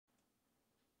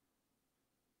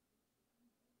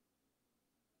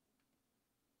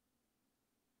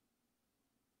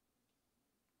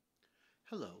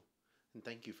Hello, and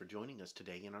thank you for joining us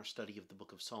today in our study of the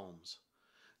book of Psalms.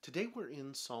 Today we're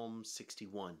in Psalm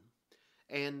 61,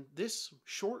 and this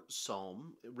short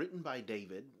psalm written by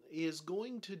David is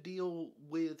going to deal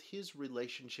with his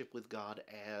relationship with God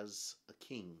as a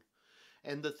king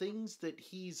and the things that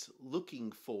he's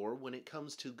looking for when it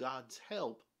comes to God's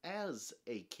help as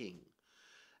a king.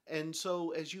 And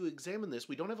so, as you examine this,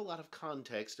 we don't have a lot of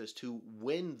context as to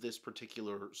when this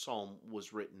particular psalm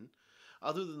was written,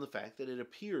 other than the fact that it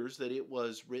appears that it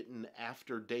was written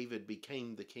after David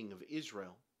became the king of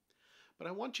Israel. But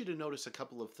I want you to notice a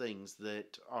couple of things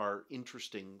that are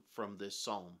interesting from this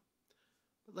psalm.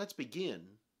 But let's begin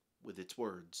with its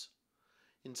words.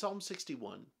 In Psalm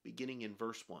 61, beginning in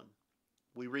verse 1,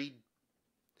 we read,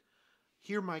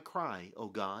 "Hear my cry, O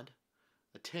God,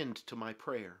 attend to my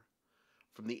prayer.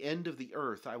 From the end of the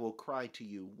earth I will cry to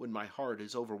you when my heart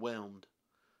is overwhelmed.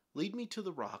 Lead me to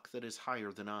the rock that is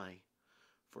higher than I,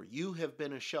 for you have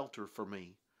been a shelter for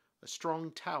me, a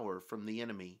strong tower from the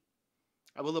enemy.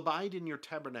 I will abide in your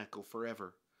tabernacle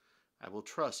forever. I will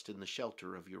trust in the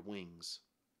shelter of your wings.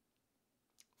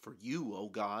 For you, O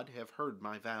God, have heard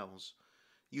my vows.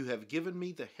 You have given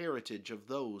me the heritage of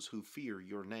those who fear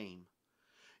your name.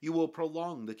 You will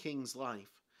prolong the king's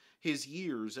life, his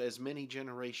years as many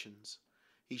generations.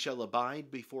 He shall abide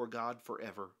before God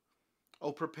forever.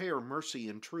 O prepare mercy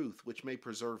and truth, which may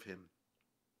preserve him.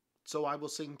 So I will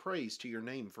sing praise to your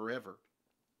name forever,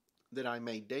 that I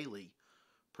may daily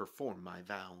perform my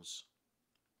vows."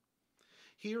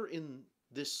 Here in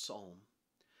this psalm,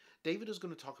 David is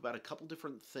going to talk about a couple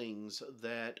different things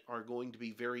that are going to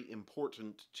be very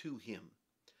important to him.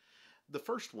 The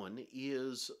first one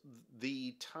is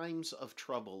the times of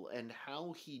trouble and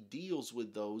how he deals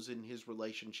with those in his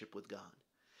relationship with God.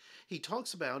 He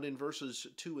talks about in verses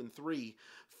 2 and 3,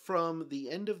 "From the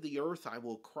end of the earth I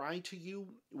will cry to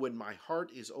you when my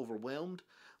heart is overwhelmed.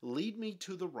 Lead me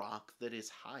to the rock that is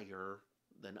higher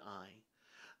than I."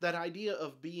 That idea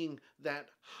of being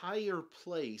that higher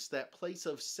place, that place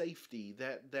of safety,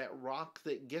 that rock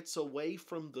that gets away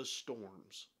from the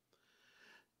storms.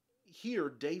 Here,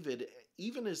 David,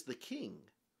 even as the king,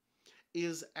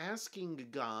 is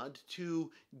asking God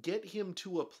to get him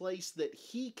to a place that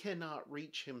he cannot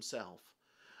reach himself,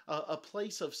 a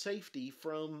place of safety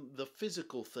from the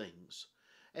physical things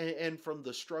and from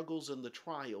the struggles and the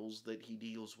trials that he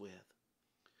deals with.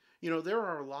 You know, there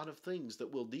are a lot of things that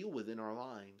we'll deal with in our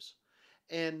lives,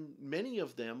 and many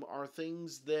of them are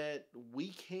things that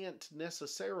we can't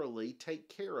necessarily take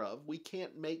care of. We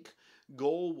can't make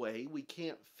go away. We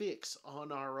can't fix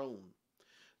on our own.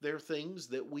 They're things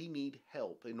that we need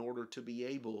help in order to be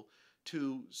able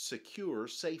to secure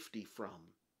safety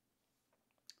from.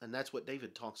 And that's what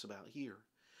David talks about here.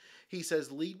 He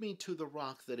says, "Lead me to the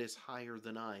rock that is higher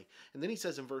than I." And then he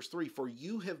says in verse 3, "For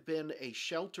you have been a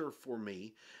shelter for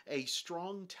me, a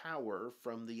strong tower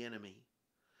from the enemy."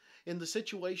 In the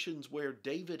situations where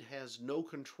David has no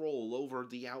control over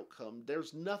the outcome,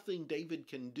 there's nothing David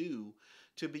can do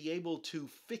to be able to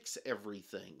fix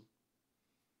everything.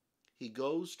 He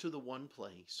goes to the one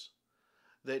place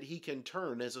that he can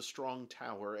turn as a strong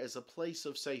tower, as a place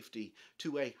of safety,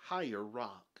 to a higher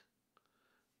rock,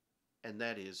 and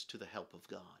that is to the help of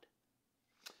God.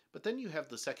 But then you have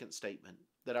the second statement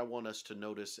that I want us to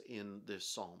notice in this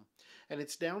psalm, and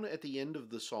it's down at the end of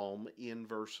the psalm in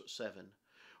verse 7,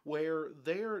 where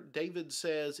there David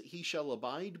says, "He shall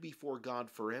abide before God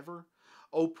forever.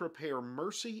 O prepare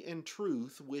mercy and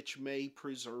truth, which may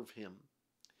preserve him."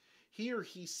 Here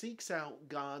he seeks out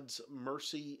God's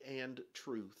mercy and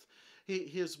truth.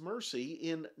 His mercy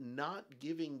in not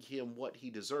giving him what he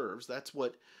deserves. That's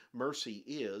what mercy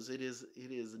is. It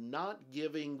is not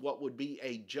giving what would be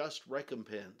a just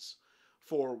recompense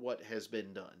for what has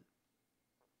been done.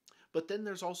 But then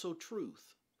there's also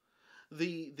truth.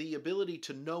 The ability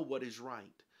to know what is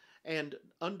right and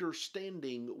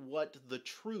understanding what the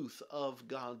truth of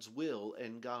God's will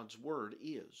and God's word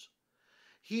is.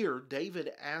 Here, David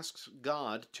asks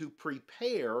God to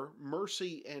prepare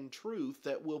mercy and truth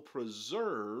that will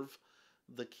preserve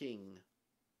the king.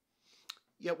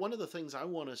 Yet one of the things I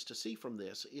want us to see from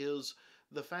this is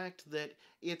the fact that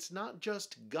it's not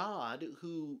just God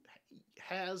who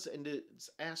has and is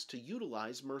asked to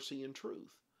utilize mercy and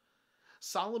truth.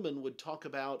 Solomon would talk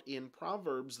about in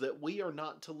Proverbs that we are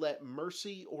not to let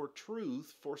mercy or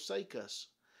truth forsake us,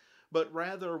 but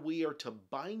rather we are to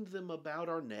bind them about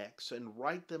our necks and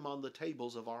write them on the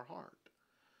tables of our heart.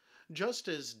 Just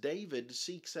as David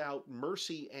seeks out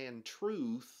mercy and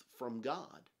truth from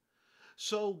God,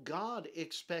 so God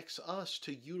expects us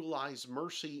to utilize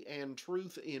mercy and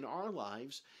truth in our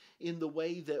lives in the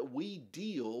way that we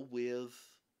deal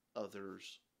with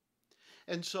others.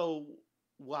 And so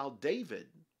while David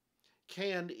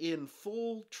can, in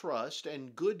full trust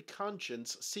and good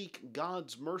conscience, seek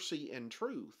God's mercy and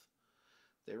truth,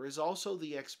 there is also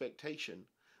the expectation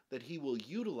that he will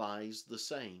utilize the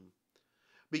same.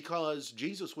 Because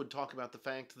Jesus would talk about the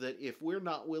fact that if we're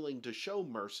not willing to show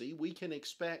mercy, we can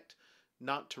expect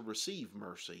not to receive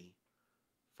mercy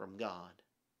from God.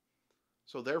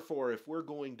 So therefore, if we're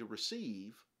going to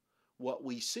receive what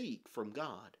we seek from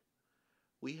God,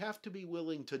 we have to be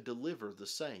willing to deliver the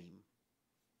same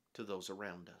to those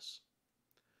around us.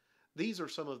 These are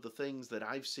some of the things that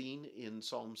I've seen in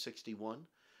Psalm 61.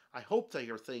 I hope they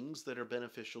are things that are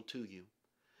beneficial to you.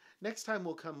 Next time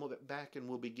we'll come back and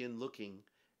we'll begin looking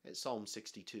at Psalm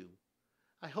 62.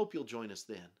 I hope you'll join us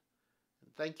then.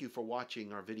 And thank you for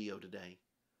watching our video today.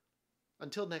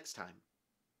 Until next time,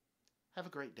 have a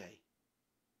great day.